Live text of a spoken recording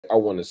I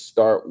want to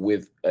start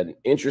with an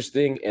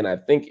interesting and I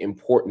think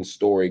important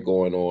story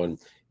going on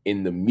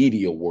in the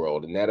media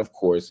world. And that, of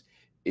course,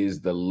 is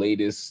the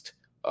latest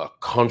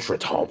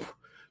contretemps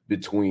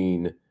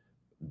between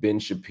Ben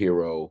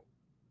Shapiro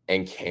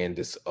and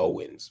Candace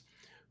Owens.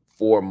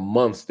 For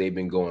months, they've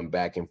been going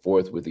back and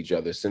forth with each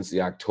other since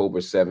the October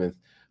 7th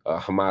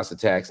Hamas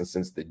attacks and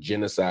since the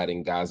genocide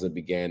in Gaza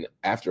began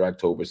after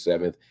October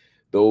 7th.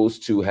 Those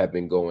two have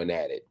been going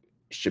at it.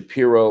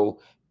 Shapiro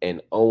and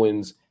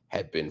Owens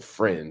had been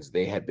friends.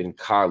 They had been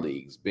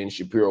colleagues. Ben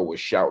Shapiro was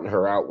shouting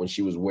her out when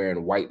she was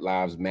wearing White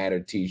Lives Matter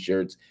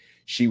t-shirts.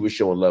 She was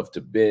showing love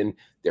to Ben.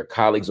 They're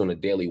colleagues on the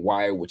Daily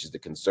Wire, which is the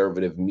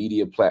conservative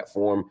media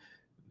platform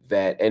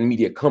and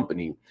media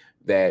company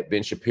that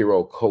Ben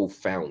Shapiro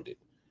co-founded.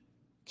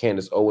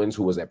 Candace Owens,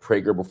 who was at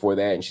Prager before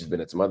that, and she's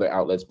been at some other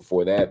outlets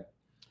before that,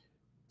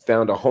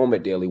 found a home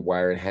at Daily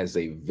Wire and has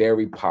a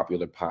very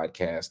popular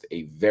podcast,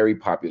 a very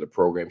popular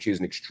program. She has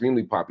an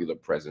extremely popular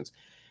presence.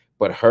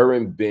 But her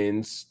and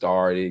Ben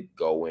started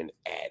going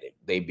at it.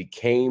 They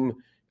became,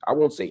 I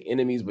won't say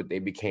enemies, but they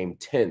became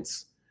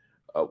tense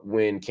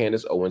when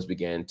Candace Owens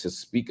began to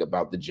speak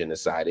about the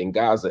genocide in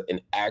Gaza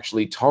and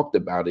actually talked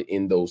about it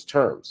in those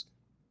terms.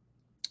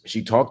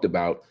 She talked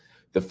about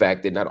the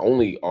fact that not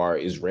only are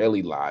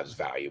Israeli lives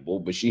valuable,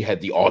 but she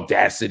had the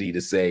audacity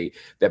to say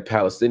that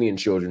Palestinian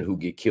children who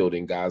get killed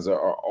in Gaza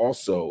are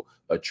also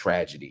a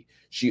tragedy.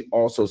 She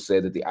also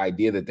said that the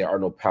idea that there are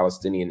no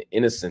Palestinian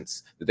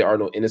innocents, that there are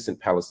no innocent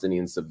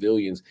Palestinian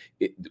civilians,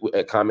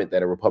 a comment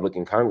that a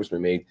Republican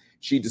congressman made,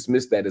 she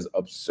dismissed that as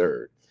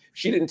absurd.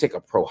 She didn't take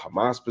a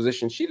pro-Hamas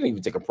position. She didn't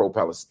even take a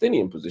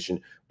pro-Palestinian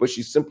position, but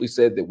she simply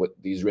said that what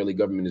the Israeli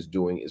government is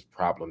doing is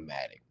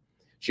problematic.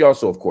 She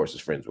also, of course,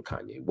 is friends with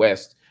Kanye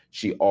West.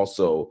 She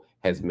also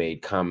has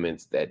made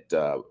comments that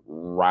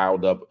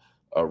riled up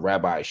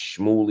Rabbi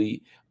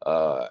Shmuley,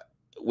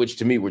 which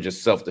to me were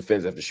just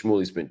self-defense after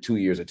Shmuley spent 2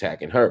 years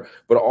attacking her.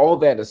 But all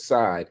that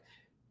aside,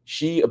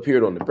 she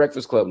appeared on The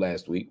Breakfast Club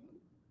last week.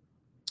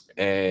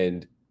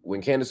 And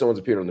when Candace Owens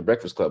appeared on The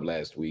Breakfast Club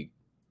last week,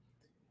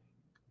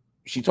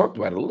 she talked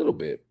about it a little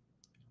bit.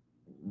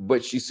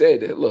 But she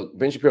said that, look,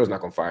 Ben Shapiro's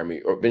not going to fire me,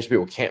 or Ben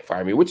Shapiro can't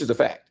fire me, which is a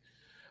fact.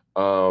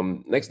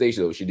 Next day,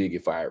 though, she did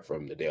get fired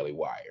from the Daily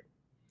Wire.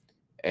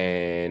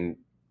 And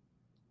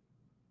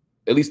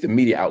at least the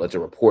media outlets are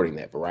reporting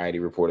that. Variety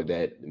reported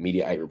that. The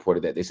Mediaite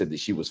reported that. They said that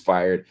she was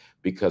fired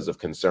because of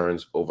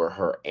concerns over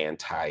her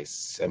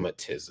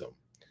anti-Semitism.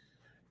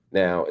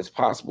 Now, it's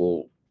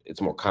possible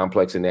it's more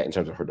complex than that in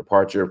terms of her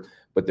departure,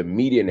 but the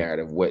media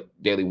narrative, what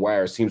Daily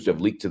Wire seems to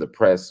have leaked to the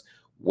press,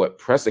 what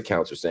press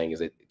accounts are saying is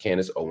that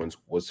Candace Owens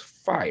was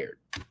fired.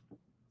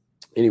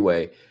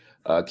 Anyway,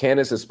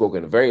 Candace has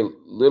spoken very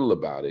little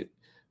about it,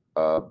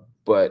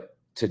 but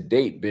to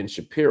date, Ben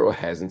Shapiro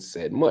hasn't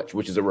said much,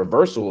 which is a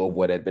reversal of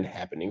what had been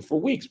happening for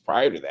weeks.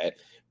 Prior to that,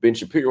 Ben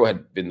Shapiro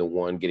had been the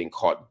one getting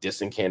caught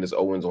dissing Candace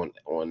Owens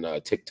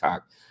on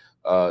TikTok.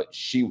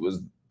 She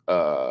was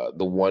the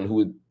one who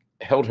had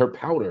held her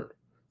powder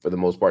for the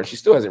most part. She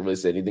still hasn't really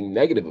said anything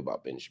negative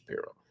about Ben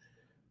Shapiro.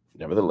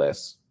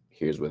 Nevertheless,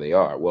 here's where they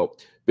are. Well,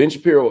 Ben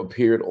Shapiro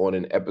appeared on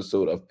an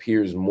episode of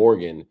Piers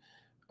Morgan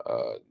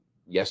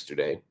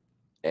yesterday.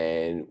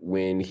 And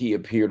when he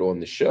appeared on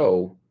the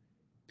show,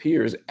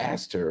 Piers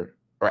asked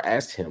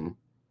him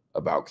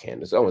about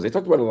Candace Owens. They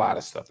talked about a lot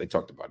of stuff. They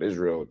talked about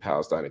Israel and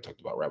Palestine. They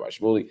talked about Rabbi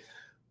Shmuley.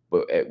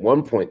 But at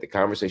one point, the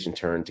conversation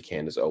turned to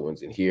Candace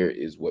Owens. And here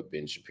is what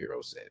Ben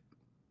Shapiro said.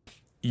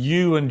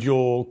 You and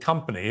your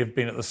company have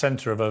been at the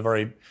center of a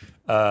very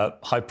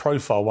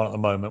high-profile one at the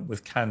moment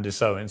with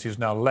Candace Owens, who's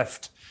now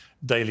left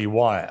Daily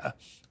Wire.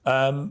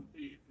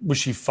 Was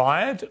she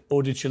fired,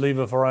 or did she leave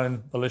of her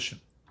own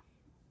volition?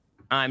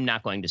 I'm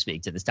not going to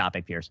speak to this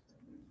topic, Piers.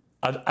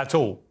 At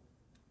all?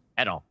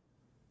 At all.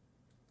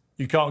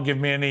 You can't give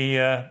me any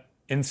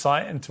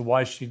insight into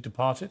why she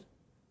departed?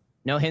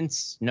 No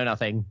hints, no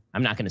nothing.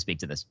 I'm not going to speak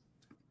to this.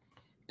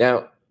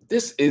 Now,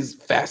 this is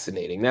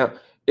fascinating. Now,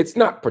 it's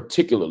not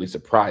particularly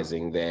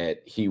surprising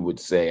that he would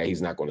say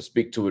he's not going to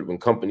speak to it. When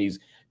companies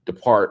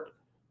depart,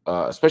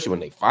 especially when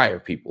they fire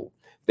people,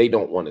 they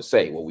don't want to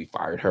say, well, we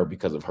fired her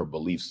because of her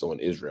beliefs on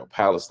Israel,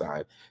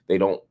 Palestine. They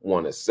don't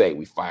want to say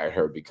we fired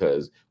her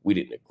because we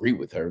didn't agree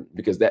with her,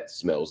 because that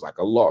smells like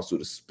a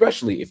lawsuit,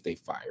 especially if they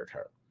fired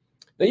her.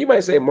 Now, you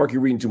might say, Mark,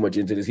 you're reading too much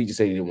into this. He just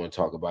said he didn't want to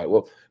talk about it.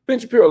 Well, Ben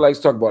Shapiro likes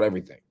to talk about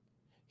everything.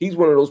 He's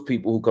one of those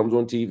people who comes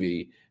on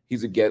TV.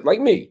 He's a guest like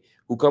me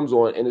who comes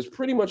on and is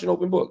pretty much an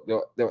open book.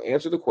 They'll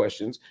answer the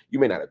questions. You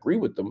may not agree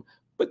with them,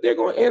 but they're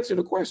going to answer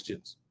the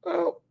questions.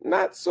 Well,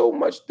 not so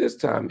much this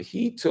time.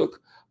 He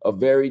took a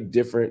very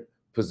different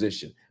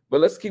position.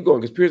 But let's keep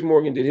going, because Piers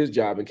Morgan did his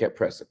job and kept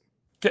pressing.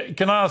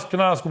 Can I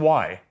ask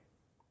why?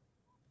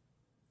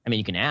 I mean,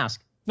 you can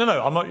ask. No,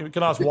 I'm not.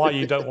 Can I ask why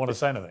you don't want to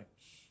say anything?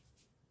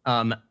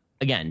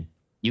 Again,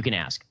 you can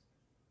ask.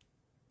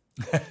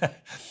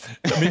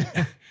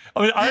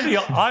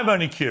 I'm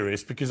only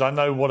curious because I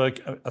know what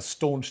a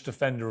staunch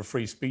defender of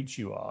free speech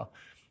you are,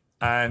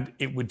 and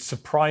it would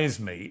surprise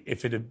me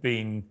if it had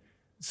been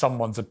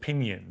someone's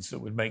opinions that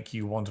would make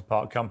you want to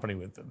part company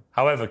with them,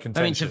 however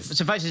contentious. I mean,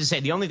 suffice it to say,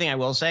 the only thing I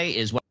will say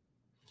is what.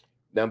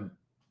 Now,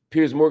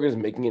 Piers Morgan is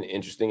making an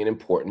interesting and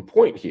important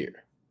point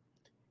here.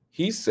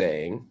 He's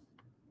saying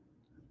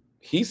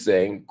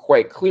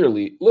quite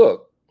clearly,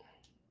 look,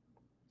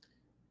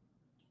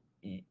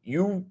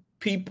 you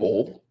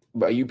people,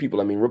 by you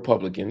people, I mean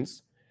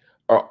Republicans,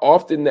 are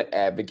often the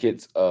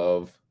advocates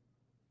of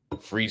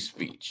free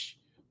speech.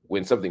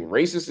 When something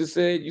racist is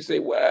said, you say,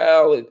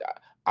 well,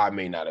 I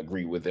may not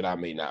agree with it. I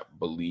may not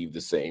believe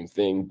the same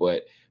thing,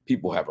 but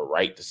people have a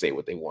right to say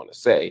what they want to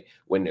say.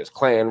 When there's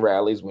Klan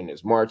rallies, when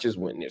there's marches,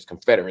 when there's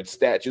Confederate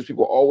statues,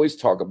 people always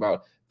talk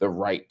about the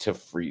right to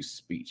free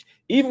speech,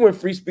 even when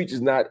free speech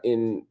is not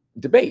in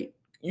debate.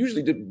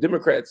 Usually the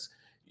Democrats,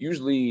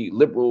 usually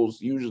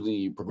liberals,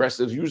 usually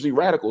progressives, usually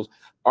radicals,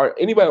 are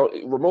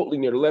anybody remotely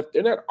near the left,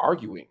 they're not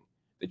arguing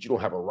that you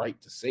don't have a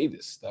right to say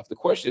this stuff. The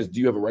question is,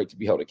 do you have a right to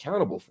be held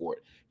accountable for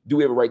it? Do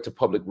we have a right to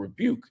public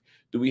rebuke?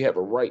 Do we have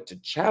a right to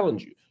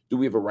challenge you? Do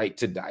we have a right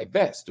to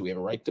divest? Do we have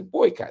a right to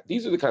boycott?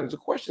 These are the kinds of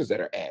questions that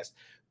are asked.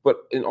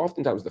 And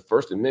oftentimes the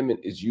First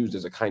Amendment is used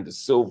as a kind of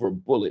silver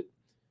bullet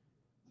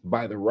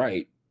by the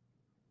right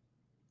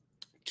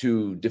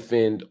to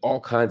defend all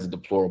kinds of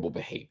deplorable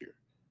behavior.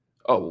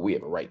 Oh, well, we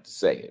have a right to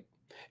say it.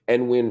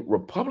 And when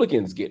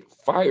Republicans get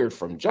fired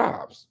from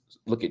jobs,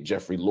 look at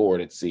Jeffrey Lord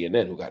at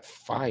CNN, who got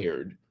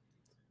fired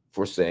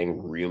for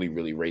saying really,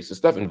 really racist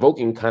stuff,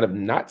 invoking kind of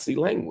Nazi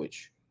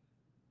language.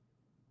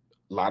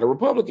 A lot of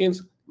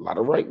Republicans, a lot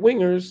of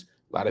right-wingers,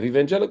 a lot of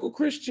evangelical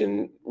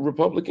Christian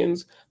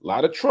Republicans, a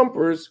lot of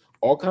Trumpers,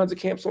 all kinds of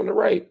camps on the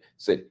right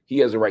said he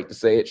has a right to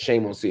say it.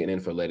 Shame on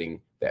CNN for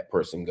letting that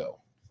person go.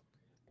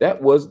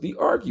 That was the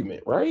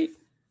argument, right?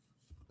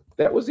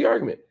 That was the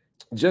argument.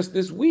 Just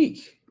this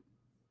week,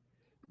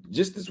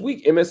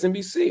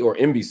 MSNBC, or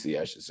NBC,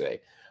 I should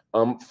say,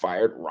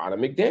 fired Ronna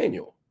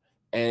McDaniel,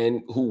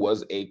 and who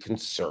was a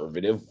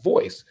conservative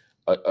voice,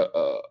 a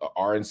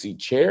RNC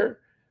chair,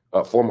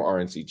 a former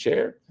RNC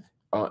chair,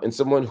 and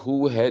someone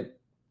who had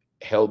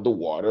carried the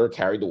water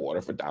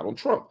for Donald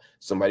Trump,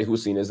 somebody who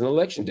was seen as an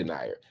election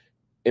denier.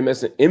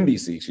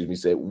 NBC,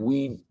 said,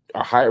 we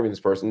are hiring this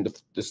person.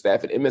 The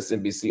staff at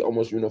MSNBC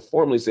almost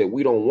uniformly said,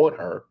 we don't want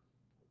her.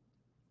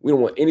 We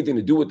don't want anything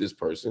to do with this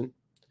person.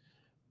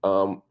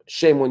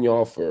 Shame on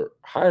y'all for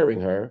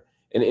hiring her.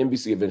 And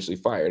NBC eventually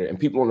fired her. And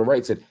people on the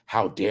right said,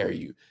 how dare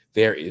you?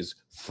 There is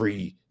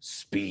free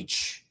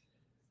speech.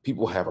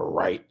 People have a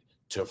right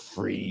to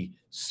free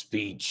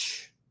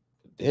speech.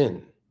 But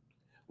then,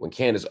 when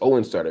Candace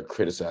Owens started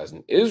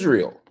criticizing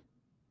Israel,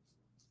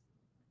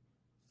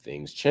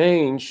 things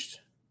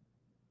changed.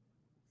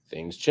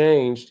 Things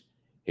changed.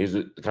 Here's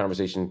the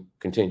conversation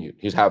continued.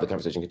 Here's how the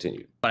conversation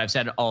continued. But I've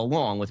said all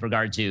along with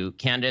regard to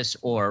Candace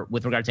or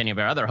with regard to any of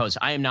our other hosts,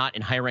 I am not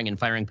in hiring and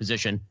firing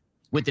position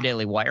with the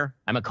Daily Wire.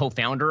 I'm a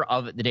co-founder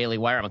of the Daily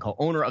Wire. I'm a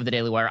co-owner of the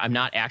Daily Wire. I'm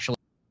not actually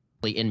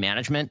in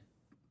management.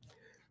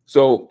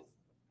 So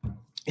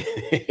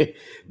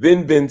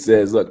then Ben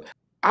says, look,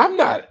 I'm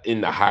not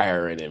in the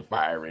hiring and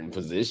firing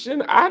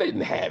position. I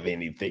didn't have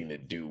anything to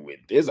do with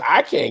this.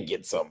 I can't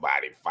get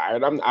somebody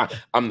fired.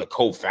 I'm the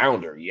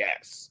co-founder,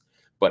 yes.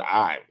 But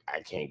I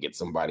can't get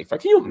somebody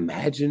fired. Can you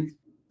imagine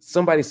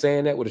somebody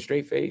saying that with a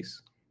straight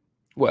face?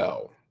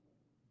 Well,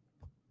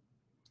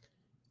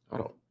 I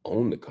don't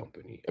own the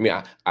company. I mean,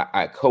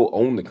 I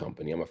co-own the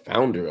company. I'm a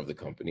founder of the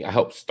company. I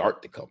helped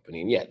start the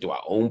company. And yeah, do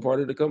I own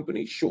part of the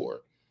company?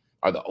 Sure.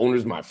 Are the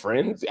owners my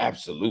friends?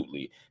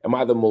 Absolutely. Am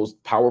I the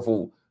most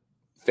powerful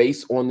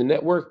face on the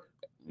network?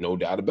 No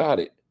doubt about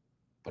it.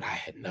 But I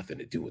had nothing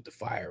to do with the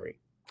firing.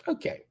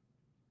 Okay.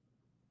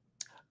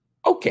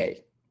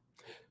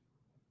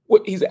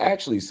 What he's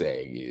actually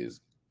saying is,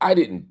 I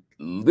didn't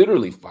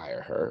literally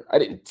fire her. I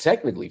didn't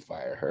technically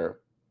fire her,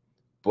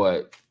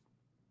 but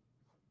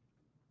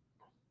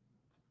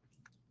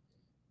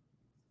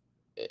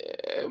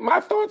my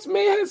thoughts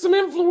may have had some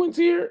influence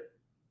here.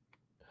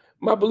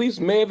 My beliefs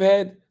may have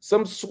had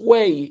some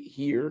sway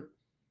here.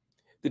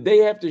 The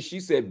day after she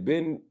said,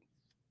 Ben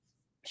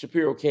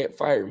Shapiro can't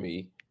fire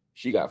me,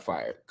 she got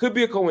fired. Could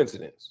be a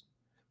coincidence.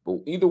 But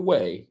either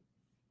way,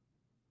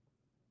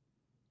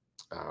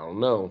 I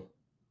don't know.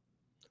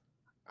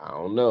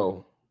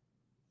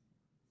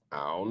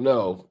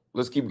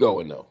 Let's keep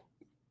going, though,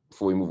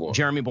 before we move on.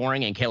 Jeremy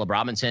Boring and Caleb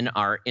Robinson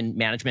are in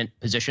management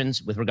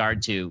positions with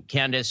regard to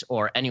Candace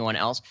or anyone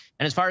else.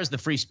 And as far as the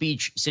free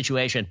speech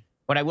situation,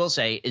 what I will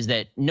say is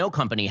that no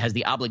company has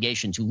the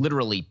obligation to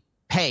literally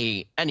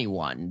pay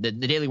anyone. The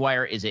Daily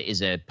Wire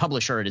is a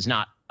publisher. It is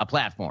not a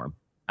platform.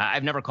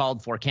 I've never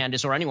called for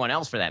Candace or anyone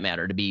else, for that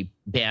matter, to be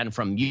banned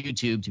from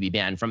YouTube, to be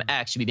banned from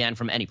X, to be banned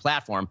from any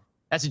platform.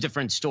 That's a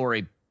different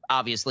story.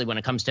 Obviously, when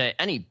it comes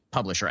to any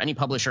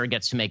publisher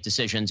gets to make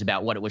decisions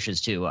about what it wishes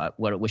to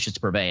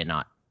purvey and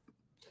not.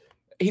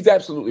 He's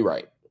absolutely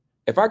right.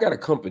 If I got a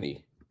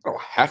company, I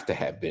don't have to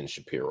have Ben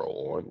Shapiro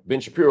on. Ben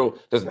Shapiro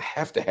doesn't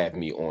have to have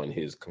me on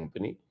his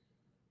company,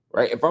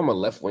 right? If I'm a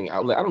left-wing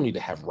outlet, I don't need to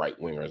have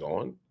right-wingers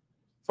on.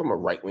 If I'm a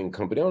right-wing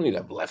company, I don't need to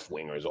have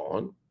left-wingers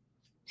on.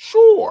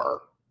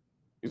 Sure.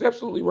 He's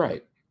absolutely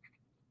right.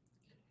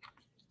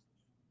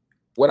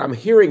 what I'm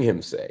hearing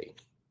him say,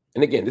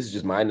 and again, this is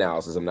just my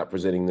analysis. I'm not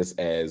presenting this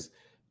as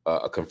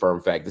a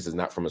confirmed fact. This is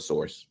not from a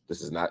source.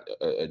 This is not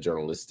a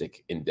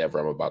journalistic endeavor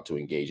I'm about to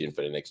engage in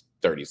for the next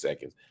 30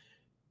 seconds.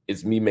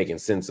 It's me making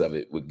sense of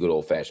it with good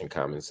old-fashioned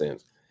common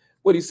sense.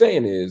 What he's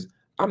saying is,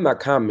 I'm not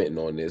commenting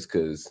on this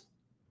because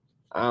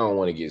I don't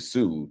want to get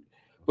sued.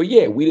 But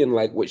yeah, we didn't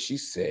like what she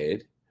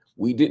said.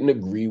 We didn't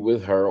agree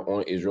with her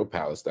on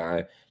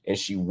Israel-Palestine, and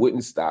she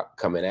wouldn't stop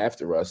coming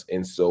after us,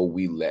 and so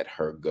we let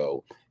her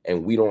go.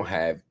 And we don't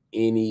have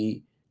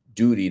any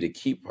duty to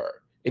keep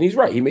her. And he's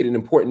right. He made an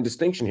important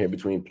distinction here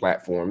between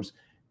platforms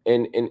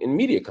and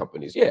media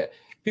companies. Yeah,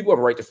 people have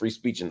a right to free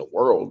speech in the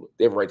world.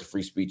 They have a right to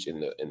free speech in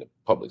the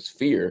public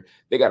sphere.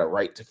 They got a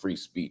right to free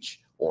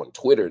speech on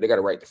Twitter. They got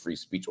a right to free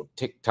speech on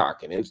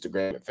TikTok and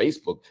Instagram and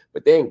Facebook,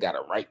 but they ain't got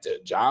a right to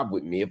a job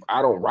with me if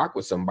I don't rock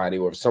with somebody,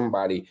 or if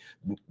somebody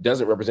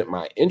doesn't represent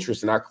my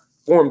interests, and I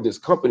formed this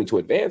company to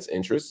advance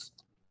interests.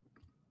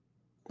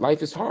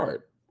 Life is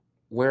hard.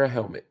 Wear a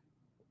helmet,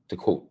 to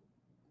quote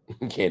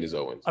Candace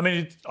Owens. I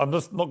mean, I'm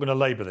just not going to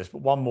labor this,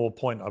 but one more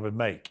point I would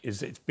make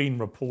is it's been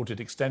reported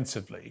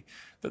extensively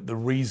that the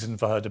reason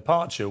for her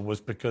departure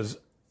was because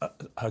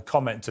her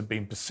comments have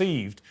been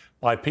perceived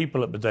by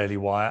people at the Daily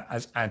Wire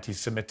as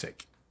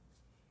anti-Semitic.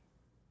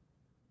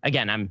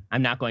 Again,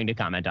 I'm not going to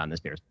comment on this,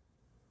 Piers.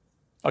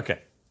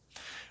 Okay.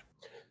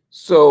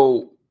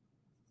 So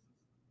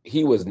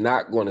he was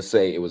not going to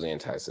say it was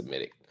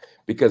anti-Semitic,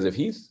 because if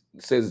he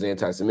says it's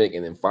anti-Semitic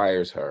and then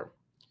fires her,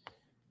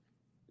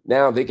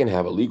 now they can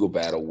have a legal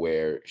battle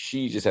where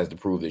she just has to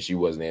prove that she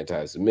wasn't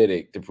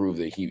anti-Semitic to prove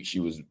that she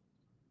was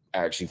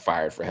actually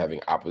fired for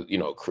having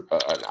an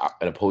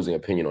opposing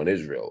opinion on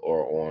Israel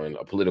or on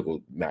a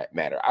political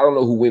matter. I don't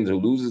know who wins or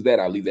loses that.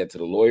 I'll leave that to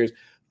the lawyers,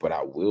 but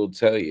I will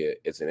tell you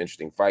it's an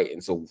interesting fight.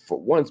 And so for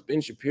once,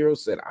 Ben Shapiro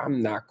said,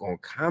 I'm not going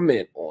to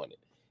comment on it.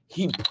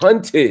 He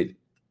punted.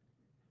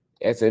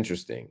 That's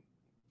interesting.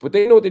 But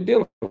they know what they're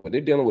dealing with.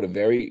 They're dealing with a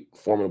very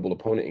formidable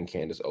opponent in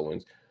Candace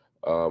Owens,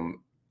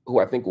 who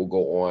I think will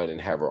go on and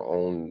have her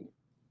own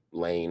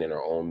lane and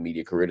her own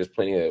media career. There's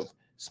plenty of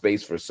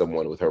space for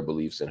someone with her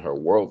beliefs and her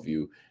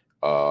worldview,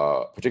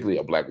 particularly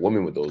a Black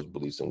woman with those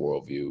beliefs and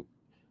worldview.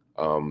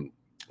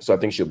 So I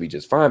think she'll be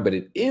just fine. But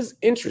it is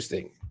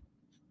interesting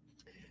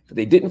that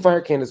they didn't fire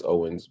Candace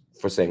Owens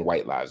for saying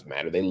white lives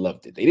matter. They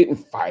loved it. They didn't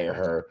fire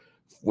her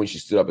when she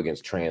stood up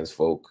against trans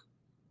folk,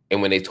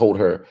 and when they told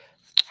her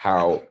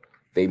how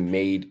they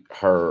made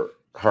her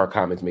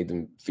comments made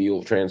them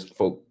feel, trans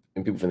folk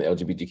and people from the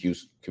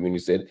LGBTQ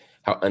community said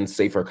how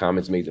unsafe her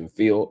comments made them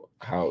feel,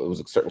 how it was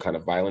a certain kind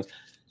of violence.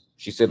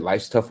 She said,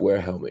 life's tough, wear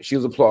a helmet. She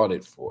was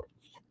applauded for it.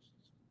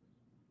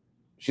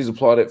 She's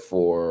applauded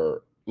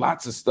for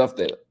lots of stuff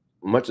that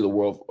much of the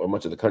world or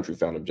much of the country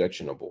found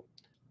objectionable,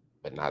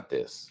 but not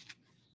this.